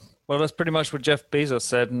 Yeah. Well, that's pretty much what Jeff Bezos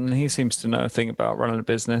said, and he seems to know a thing about running a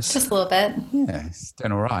business. Just a little bit. Yeah, he's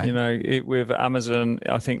doing all right. You know, with Amazon,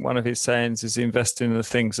 I think one of his sayings is invest in the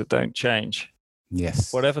things that don't change.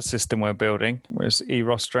 Yes. Whatever system we're building, whether it's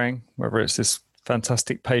e-rostering, whether it's this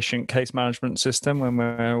fantastic patient case management system when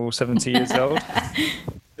we're all 70 years old,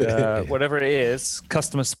 whatever it is,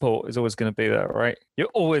 customer support is always going to be there, right? You're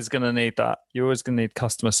always going to need that. You're always going to need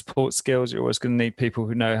customer support skills. You're always going to need people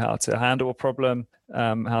who know how to handle a problem,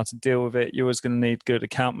 how to deal with it. You're always going to need good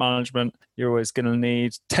account management. You're always going to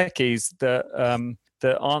need techies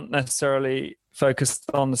that aren't necessarily focused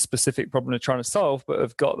on the specific problem they're trying to solve, but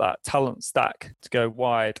have got that talent stack to go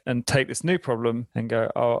wide and take this new problem and go,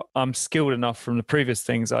 oh, I'm skilled enough from the previous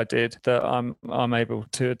things I did that I'm able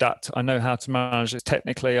to adapt. I know how to manage this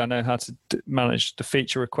technically. I know how to manage the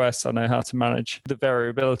feature requests. I know how to manage the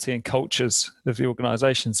variability and cultures of the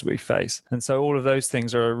organizations we face. And so all of those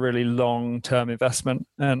things are a really long-term investment.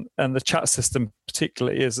 And the chat system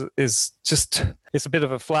particularly is just, it's a bit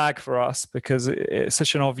of a flag for us because it's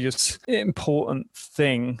such an obvious, important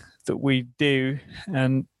thing that we do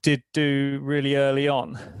and did do really early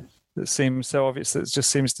on. That seems so obvious that it just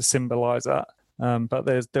seems to symbolize that. But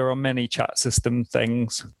there are many chat system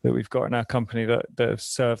things that we've got in our company that have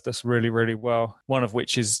served us really, really well. One of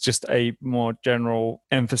which is just a more general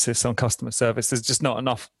emphasis on customer service. There's just not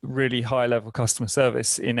enough really high level customer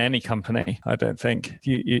service in any company. I don't think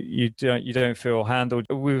you don't feel handled.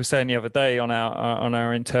 We were saying the other day on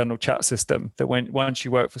our internal chat system that once you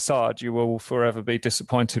work for Sard, you will forever be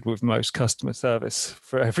disappointed with most customer service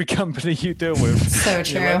for every company you deal with. So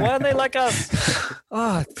true. Like, why aren't they like us?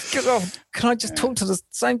 Can I just talk to the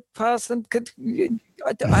same person?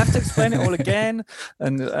 I have to explain it all again.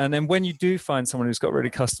 And then when you do find someone who's got really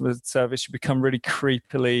customer service, you become really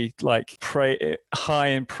creepily like high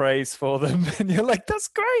in praise for them. And you're like, that's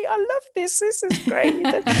great. I love this. This is great.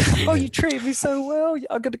 Oh, you treated me so well.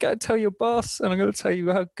 I'm going to go and tell your boss and I'm going to tell you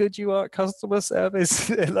how good you are at customer service.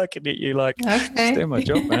 They're looking at you like, okay, just doing my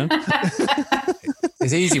job, man.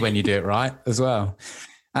 It's easy when you do it right as well.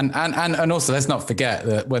 And also, let's not forget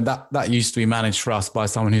that when that used to be managed for us by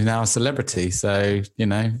someone who's now a celebrity. So, you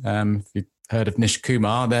know, if you've heard of Nish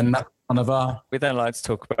Kumar, then that's one of our... We don't like to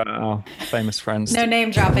talk about our famous friends. No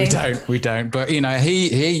name dropping. We don't. But, you know,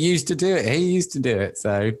 he used to do it.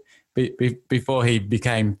 So before he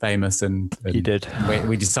became famous and he did.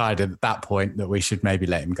 We decided at that point that we should maybe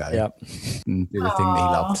let him go. Yep. And do the thing that he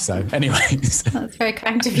loved. So anyways. That's very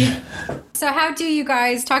kind of you. So how do you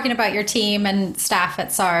guys, talking about your team and staff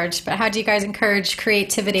at Sard, but how do you guys encourage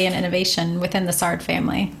creativity and innovation within the Sard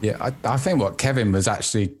family? Yeah, I think what Kevin was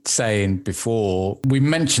actually saying before, we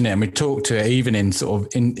mentioned it and we talked to it even in sort of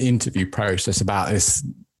in interview process about this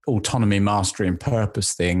autonomy, mastery and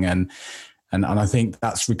purpose thing. And I think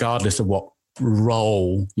that's regardless of what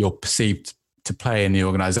role you're perceived to play in the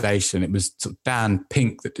organization. It was sort of Dan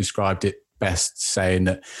Pink that described it best, saying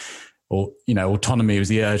that, or, you know, autonomy was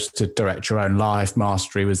the urge to direct your own life.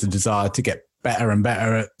 Mastery was the desire to get better and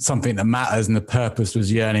better at something that matters. And the purpose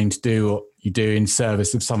was yearning to do what you do in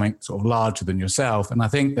service of something sort of larger than yourself. And I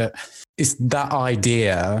think that it's that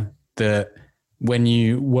idea that when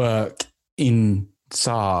you work in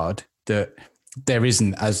Sard, that there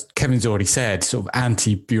isn't, as Kevin's already said, sort of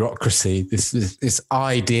anti-bureaucracy, this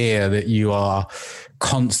idea that you are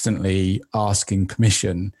constantly asking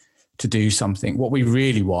permission to do something. What we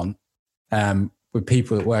really want with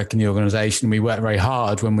people that work in the organization, we work very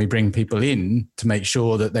hard when we bring people in to make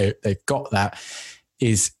sure that they've got that,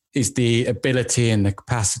 is the ability and the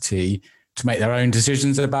capacity to make their own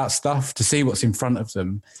decisions about stuff, to see what's in front of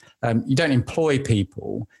them. You don't employ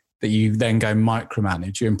people that you then go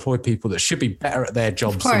micromanage. You employ people that should be better at their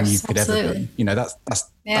jobs than you could ever be. You know, that's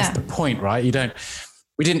the point, right? You don't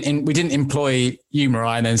we didn't employ you,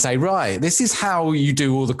 Mariah, and then say, right, this is how you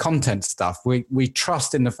do all the content stuff. We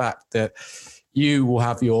trust in the fact that you will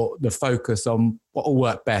have the focus on what will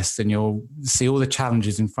work best, and you'll see all the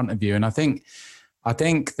challenges in front of you. And I think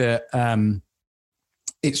that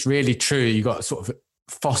it's really true. You got to sort of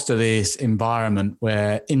foster this environment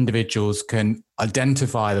where individuals can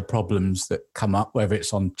identify the problems that come up, whether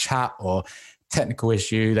it's on chat or technical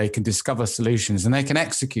issue. They can discover solutions and they can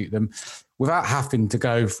execute them without having to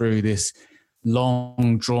go through this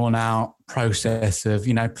long drawn out process of,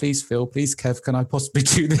 please Phil, please Kev, can I possibly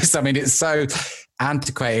do this? I mean, it's so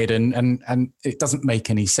antiquated and it doesn't make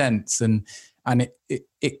any sense. And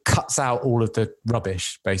it cuts out all of the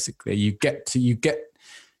rubbish. Basically,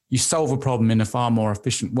 you solve a problem in a far more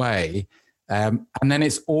efficient way. And then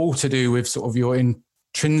it's all to do with sort of your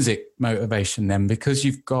intrinsic motivation then, because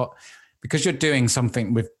you're doing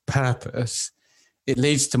something with purpose, it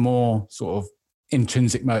leads to more sort of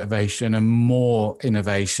intrinsic motivation and more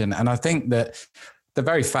innovation. And I think that the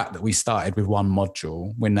very fact that we started with one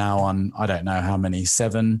module, we're now on, I don't know how many,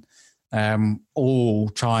 7, all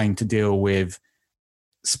trying to deal with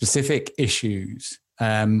specific issues.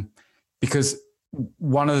 Because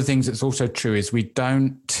one of the things that's also true is we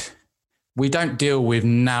don't deal with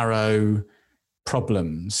narrow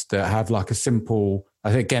problems that have like a simple,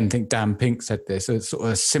 I think Dan Pink said this, it's sort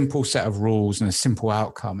of a simple set of rules and a simple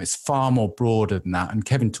outcome. It's far more broader than that. And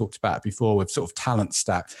Kevin talked about it before with sort of talent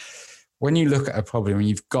stack. When you look at a problem,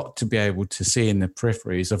 you've got to be able to see in the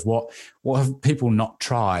peripheries of what have people not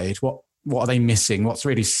tried, what are they missing, what's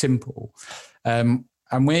really simple. And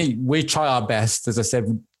we try our best, as I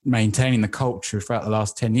said, maintaining the culture throughout the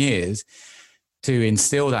last 10 years to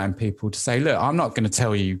instill that in people, to say, look, I'm not going to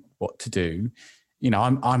tell you what to do.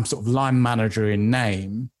 I'm sort of line manager in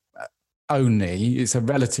name only. It's a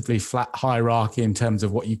relatively flat hierarchy in terms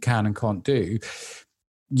of what you can and can't do.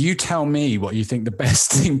 You tell me what you think the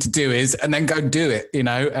best thing to do is, and then go do it, And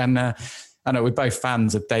I know we're both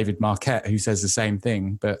fans of David Marquette, who says the same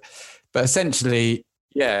thing. But essentially,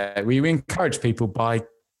 yeah, we encourage people by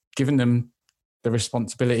giving them the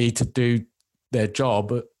responsibility to do their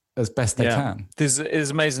job as best they can. It's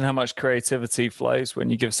amazing how much creativity flows when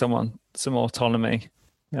you give someone some autonomy.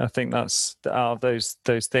 I think that's out of those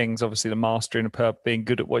things. Obviously, the mastery and being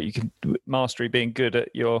good at what you can, mastery being good at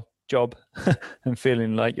your job and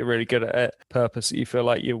feeling like you're really good at it, purpose that you feel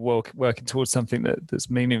like you're working towards something that's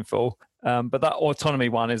meaningful. But that autonomy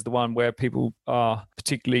one is the one where people are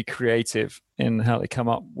particularly creative in how they come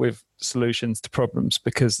up with solutions to problems,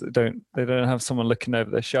 because they don't have someone looking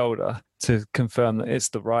over their shoulder to confirm that it's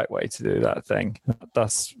the right way to do that thing.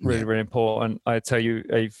 That's really, really important. I tell you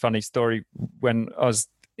a funny story. When I was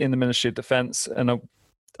in the Ministry of Defence and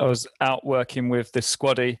I was out working with this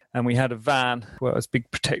squaddy, and we had a van where it was a big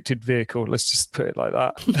protected vehicle. Let's just put it like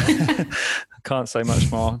that. I can't say much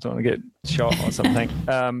more. I don't want to get shot or something.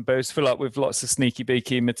 But it was filled up with lots of sneaky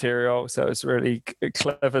beaky material. So it was really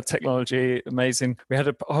clever technology, amazing. We had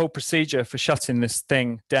a whole procedure for shutting this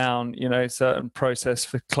thing down, certain process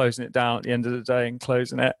for closing it down at the end of the day and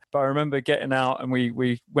closing it. But I remember getting out and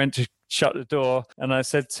we went to shut the door, and I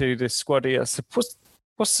said to this squaddy, I said,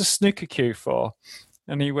 what's the snooker cue for?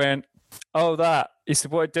 And he went, oh, that. He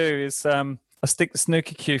said, what I do is I stick the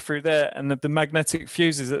snooker cue through there, and the magnetic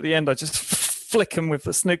fuses at the end, I just flick them with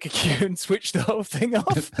the snooker cue and switch the whole thing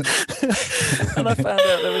off. And I found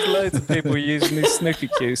out there was loads of people using these snooker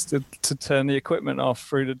cues to turn the equipment off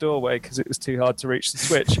through the doorway because it was too hard to reach the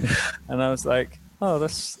switch. And I was like, oh,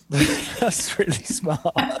 that's really smart.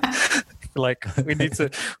 Like we need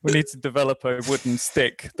to develop a wooden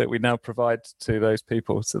stick that we now provide to those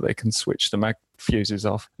people so they can switch the mag fuses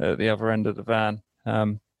off at the other end of the van.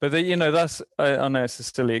 But that's, I know it's a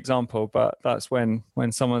silly example, but that's when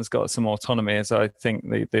someone's got some autonomy, as I think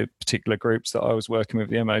the particular groups that I was working with,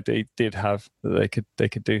 the MOD, did have, that they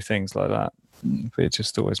could do things like that. It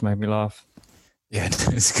just always made me laugh. Yeah,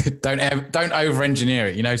 it's good. Don't over-engineer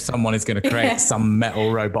it. Someone is going to create some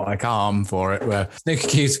metal robotic arm for it where snooker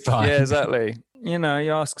cue's fine. Yeah, exactly. You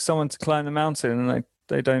ask someone to climb the mountain and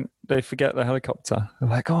they forget the helicopter. They're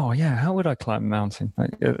like, oh yeah, how would I climb a mountain?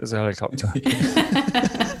 Like, there's a helicopter.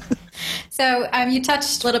 So you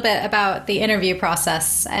touched a little bit about the interview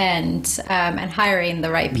process and hiring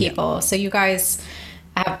the right people. Yeah. So you guys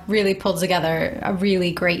have really pulled together a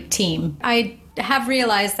really great team. I have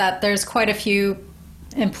realized that there's quite a few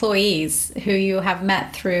employees who you have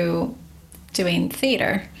met through doing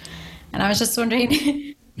theater, and I was just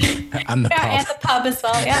wondering. And the pub. And the pub as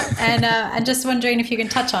well, yeah. And just wondering if you can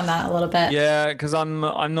touch on that a little bit. Yeah, because I'm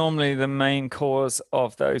normally the main cause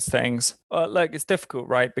of those things. It's difficult,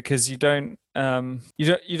 right? Because you don't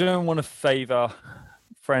want to favor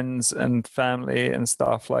friends and family and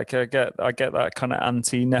stuff. Like I get that kind of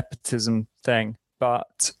anti-nepotism thing.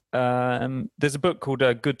 But there's a book called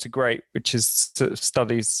Good to Great, which is sort of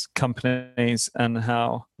studies companies and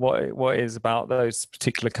how what it is about those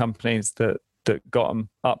particular companies that got them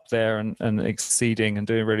up there and exceeding and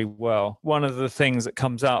doing really well. One of the things that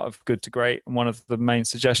comes out of Good to Great, and one of the main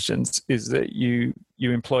suggestions, is that you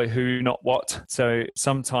employ who, not what. So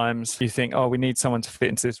sometimes you think, oh, we need someone to fit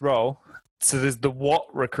into this role. So there's the what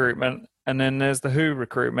recruitment, and then there's the who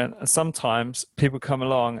recruitment. And sometimes people come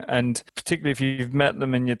along, and particularly if you've met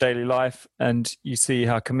them in your daily life and you see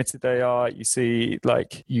how committed they are, you see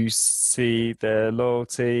their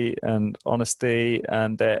loyalty and honesty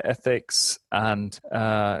and their ethics and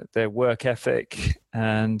their work ethic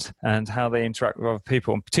and how they interact with other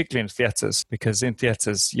people, and particularly in theatres, because in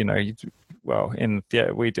theatres, in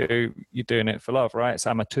theatre you're doing it for love, right? It's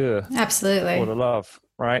amateur. Absolutely. For the love,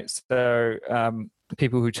 right? So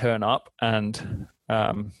people who turn up and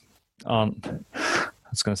aren't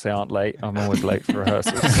late. I'm always late for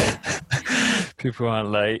rehearsals. People who aren't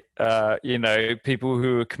late, people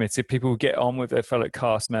who are committed, people who get on with their fellow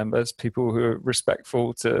cast members, people who are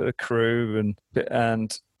respectful to the crew,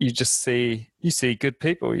 and you see good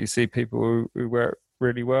people. You see people who work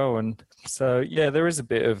really well, and so there is a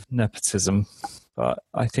bit of nepotism, but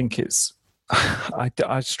I think it's.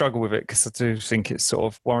 I struggle with it because I do think it's sort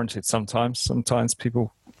of warranted sometimes. Sometimes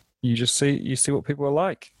people, you see what people are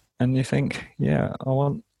like, and you think, I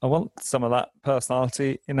want some of that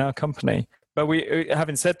personality in our company. But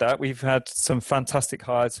having said that, we've had some fantastic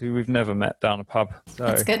hires who we've never met down a pub. So,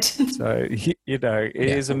 that's good. So it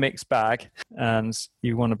is a mixed bag, and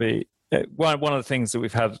you want to be. One of the things that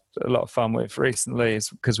we've had a lot of fun with recently is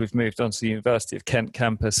because we've moved on to the University of Kent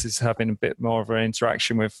campus, is having a bit more of an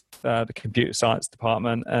interaction with the computer science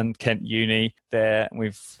department and Kent Uni there. And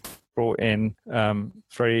we've brought in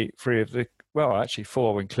three of the, actually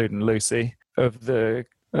four, including Lucy, of the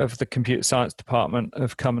computer science department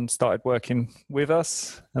have come and started working with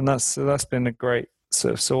us. And that's been a great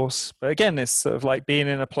sort of source. But again, it's sort of like being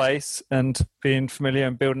in a place and being familiar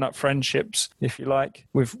and building up friendships, if you like,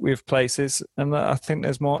 with places. And I think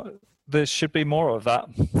there should be more of that.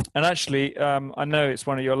 And actually, I know it's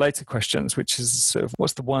one of your later questions, which is sort of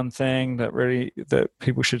what's the one thing that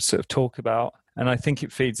people should sort of talk about. And I think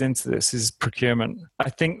it feeds into this is procurement. I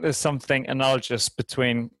think there's something analogous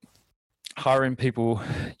between hiring people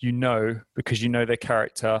because you know their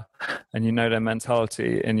character and you know their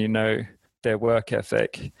mentality and you know their work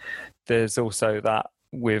ethic. There's also that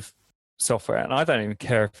with software, and I don't even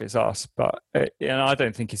care if it's us, and I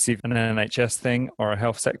don't think it's even an NHS thing or a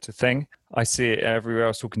health sector thing. I see it everywhere. I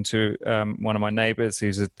was talking to one of my neighbours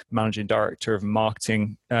who's a managing director of a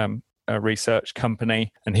marketing research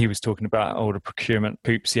company, and he was talking about all the procurement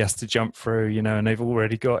hoops he has to jump through, and they've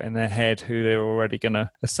already got in their head who they're already going to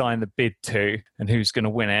assign the bid to and who's going to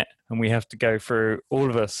win it, and we have to go through all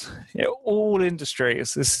of us, all industry.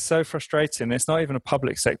 It's so frustrating. It's not even a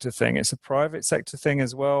public sector thing, it's a private sector thing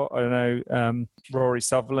as well. I know Rory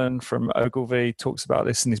Sutherland from Ogilvy talks about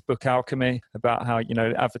this in his book Alchemy, about how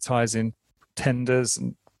advertising tenders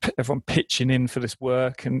and everyone pitching in for this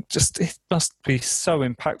work, and just it must be so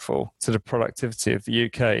impactful to the productivity of the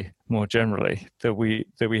UK more generally that we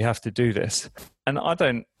have to do this. And I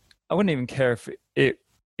wouldn't even care if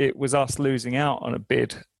it was us losing out on a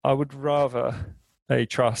bid. I would rather a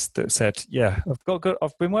trust that said,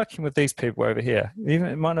 I've been working with these people over here, even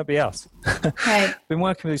it might not be us. Right. Been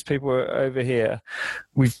working with these people over here.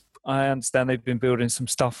 I understand they've been building some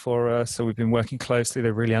stuff for us, so we've been working closely.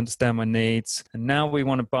 They really understand my needs. And now we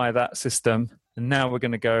want to buy that system. And now we're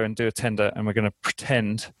going to go and do a tender, and we're going to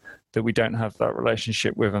pretend that we don't have that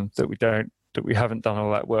relationship with them, that we haven't done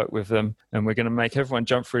all that work with them. And we're going to make everyone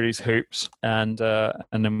jump through these hoops. And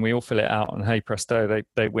then we all fill it out, and hey presto,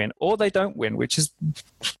 they win. Or they don't win, which is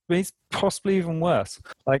possibly even worse.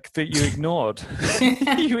 Like that you ignored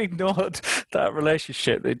that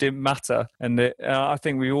relationship. It didn't matter. And I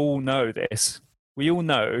think we all know this. We all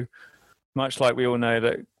know, much like we all know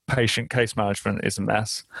that patient case management is a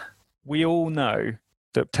mess. We all know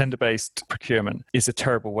that tender-based procurement is a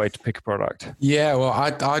terrible way to pick a product. Yeah, well, I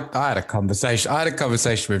had a conversation. I had a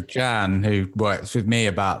conversation with Jan, who works with me,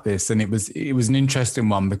 about this, and it was an interesting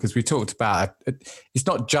one because we talked about it's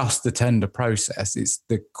not just the tender process; it's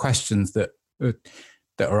the questions that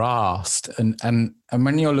are asked. And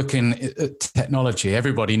when you're looking at technology,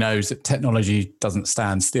 everybody knows that technology doesn't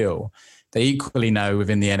stand still. They equally know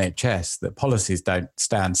within the NHS that policies don't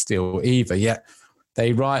stand still either. Yet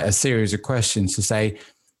they write a series of questions to say,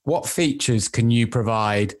 what features can you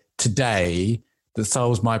provide today that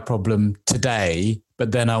solves my problem today,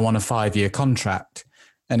 but then I want a 5-year contract?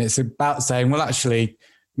 And it's about saying, well, actually,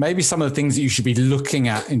 maybe some of the things that you should be looking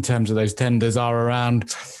at in terms of those tenders are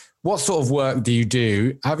around what sort of work do you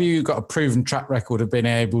do? Have you got a proven track record of being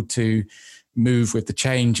able to move with the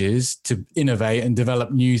changes, to innovate and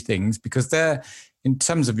develop new things? Because they're, in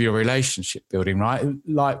terms of your relationship building, right?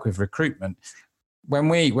 Like with recruitment, when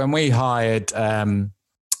we hired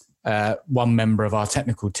one member of our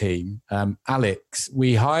technical team, Alex,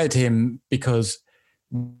 we hired him because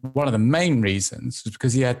one of the main reasons was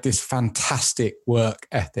because he had this fantastic work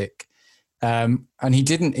ethic. And he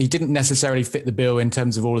didn't necessarily fit the bill in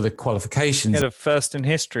terms of all of the qualifications. He had a first in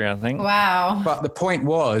history, I think. Wow. But the point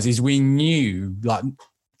is we knew, like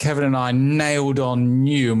Kevin and I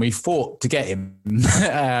knew, and we fought to get him,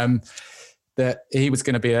 that he was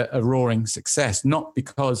going to be a roaring success, not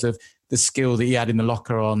because of the skill that he had in the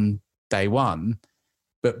locker on day one,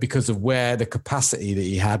 but because of where the capacity that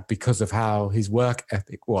he had, because of how his work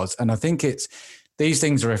ethic was. And I think these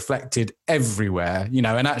things are reflected everywhere,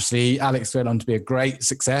 and actually Alex went on to be a great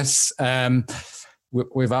success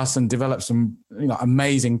with us and developed some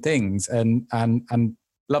amazing things and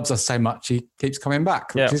loves us so much he keeps coming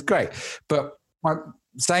back, which is great. But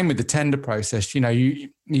same with the tender process, you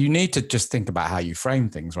need to just think about how you frame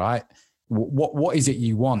things, right? What is it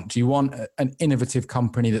you want? Do you want an innovative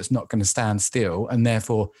company that's not going to stand still and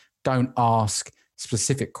therefore don't ask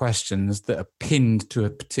specific questions that are pinned to a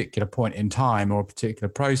particular point in time or a particular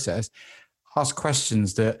process? Ask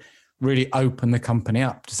questions that really open the company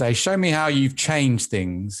up to say, show me how you've changed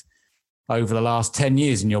things over the last 10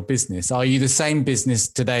 years in your business. Are you the same business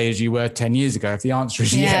today as you were 10 years ago? If the answer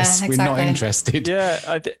is yes, exactly. We're not interested.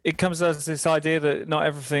 Yeah, it comes as this idea that not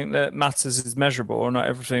everything that matters is measurable, or not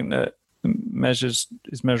everything that is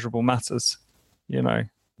measurable matters, Yeah.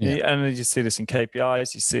 And you see this in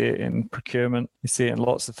KPIs, you see it in procurement, you see it in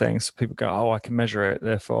lots of things. People go, oh, I can measure it,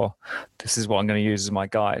 therefore this is what I'm going to use as my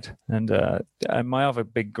guide. And my other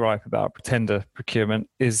big gripe about tender procurement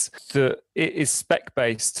is that it is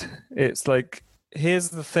spec-based. It's like, here's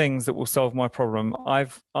the things that will solve my problem.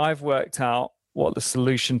 I've worked out what the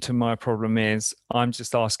solution to my problem is. I'm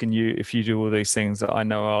just asking you if you do all these things that I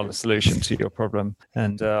know are the solution to your problem.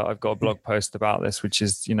 And I've got a blog post about this, which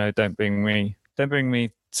is, don't bring me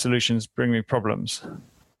solutions, bring me problems.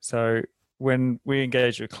 So when we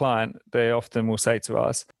engage with a client, they often will say to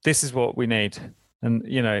us, this is what we need. And,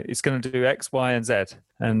 it's going to do X, Y, and Z.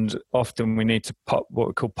 And often we need to pop what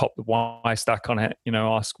we call pop the Y stack on it,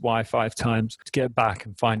 ask why 5 times to get back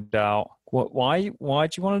and find out why do you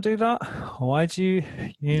want to do that? Why do you,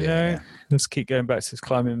 let's keep going back to this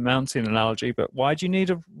climbing a mountain analogy, but why do you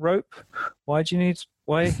need a rope? Why do you need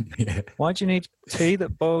tea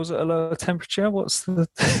that boils at a lower temperature? Why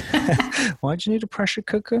do you need a pressure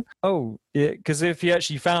cooker? Oh, yeah, because if you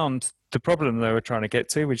actually found the problem they were trying to get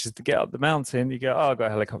to, which is to get up the mountain, you go, oh, I've got a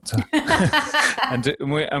helicopter.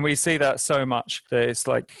 and we see that so much that it's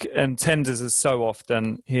like, and tenders is so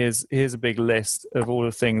often, here's a big list of all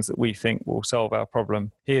the things that we think will solve our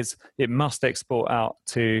problem. It must export out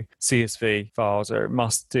to CSV files, or it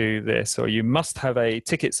must do this, or you must have a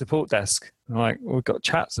ticket support desk. Like, we've got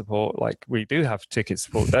chat support, like we do have ticket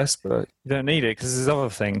support desk, but you don't need it because there's other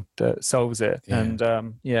thing that solves it. Yeah. And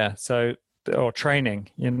or training,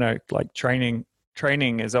 like training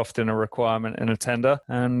is often a requirement in a tender.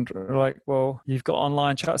 And like, well, you've got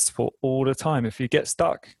online chat support all the time. If you get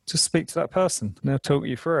stuck, just speak to that person and they'll talk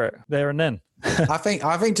you through it there and then. I think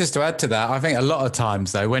just to add to that, I think a lot of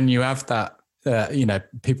times though, when you have that,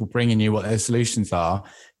 people bringing you what their solutions are,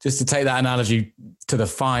 just to take that analogy to the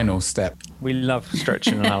final step. We love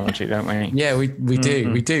stretching analogy, don't we? Yeah, we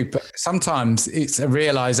do. But sometimes it's a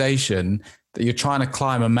realization that you're trying to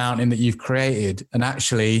climb a mountain that you've created, and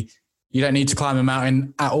actually you don't need to climb a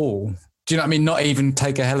mountain at all. Do you know what I mean? Not even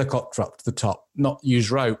take a helicopter up to the top, not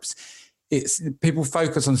use ropes. It's people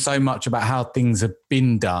focus on so much about how things have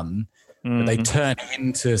been done, that they turn it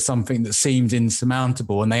into something that seems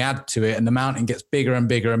insurmountable, and they add to it, and the mountain gets bigger and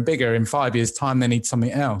bigger and bigger. In 5 years' time, they need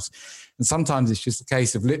something else. And sometimes it's just a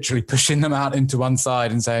case of literally pushing them out into one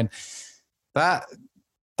side and saying,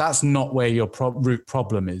 that's not where your root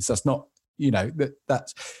problem is. That's not,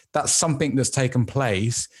 that's something that's taken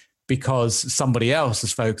place because somebody else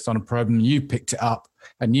has focused on a problem. You picked it up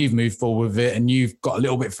and you've moved forward with it, and you've got a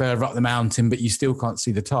little bit further up the mountain, but you still can't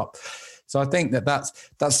see the top. So I think that's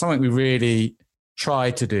something we really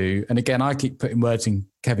try to do. And again, I keep putting words in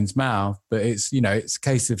Kevin's mouth, but it's a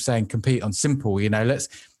case of saying compete on simple. Let's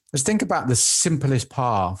think about the simplest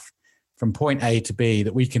path from point A to B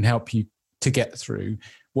that we can help you to get through.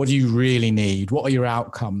 What do you really need? What are your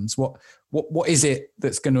outcomes? What is it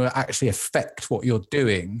that's going to actually affect what you're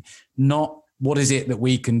doing? Not what is it that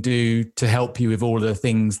we can do to help you with all of the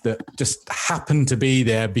things that just happen to be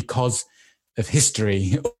there because of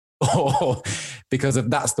history or because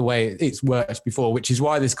of that's the way it's worked before, which is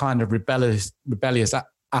why this kind of rebellious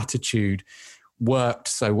attitude worked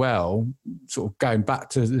so well, sort of going back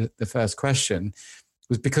to the first question,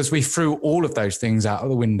 was because we threw all of those things out of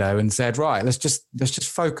the window and said, right, let's just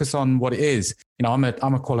focus on what it is. You know, I'm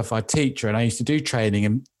a qualified teacher and I used to do training,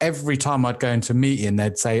 and every time I'd go into a meeting,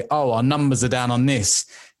 they'd say, oh, our numbers are down on this.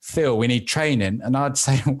 Phil, we need training. And I'd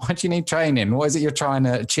say, why do you need training? What is it you're trying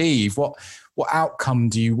to achieve? What outcome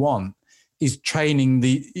do you want? Is training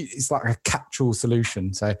it's like a catch-all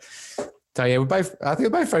solution. So yeah, I think we're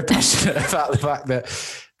both very passionate about the fact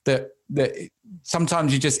that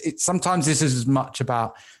sometimes sometimes this is as much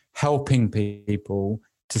about helping people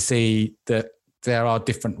to see that there are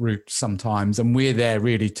different routes sometimes, and we're there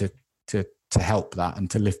really to help that and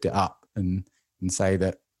to lift it up and say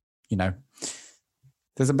that, you know,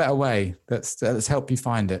 there's a better way. Let's help you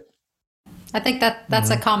find it. I think that's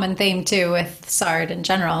a common theme too with SARD in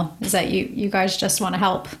general, is that you guys just want to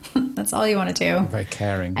help. That's all you want to do. Very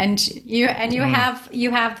caring. And you have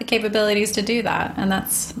the capabilities to do that, and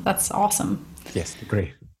that's awesome. Yes,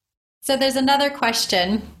 agree. So there's another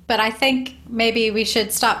question, but I think maybe we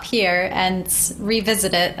should stop here and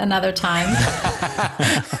revisit it another time.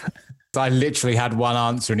 I literally had one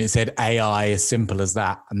answer and it said AI, as simple as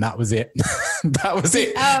that. And that was it. That was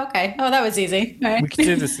it. Oh, okay. Oh, that was easy. All right. We can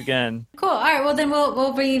do this again. Cool. All right. Well, then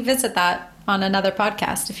we'll revisit that on another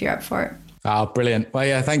podcast if you're up for it. Oh, brilliant. Well,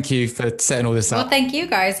 yeah, thank you for setting all this up. Well, thank you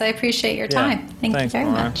guys. I appreciate your time. Thanks, you very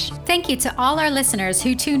much. Thank you to all our listeners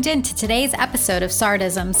who tuned in to today's episode of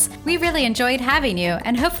Sardisms. We really enjoyed having you,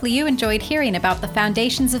 and hopefully you enjoyed hearing about the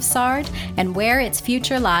foundations of SARD and where its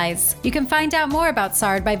future lies. You can find out more about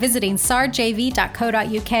SARD by visiting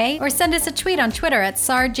sardjv.co.uk or send us a tweet on Twitter at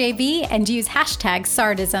sardjv and use hashtag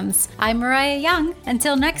Sardisms. I'm Mariah Young.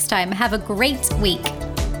 Until next time, have a great week.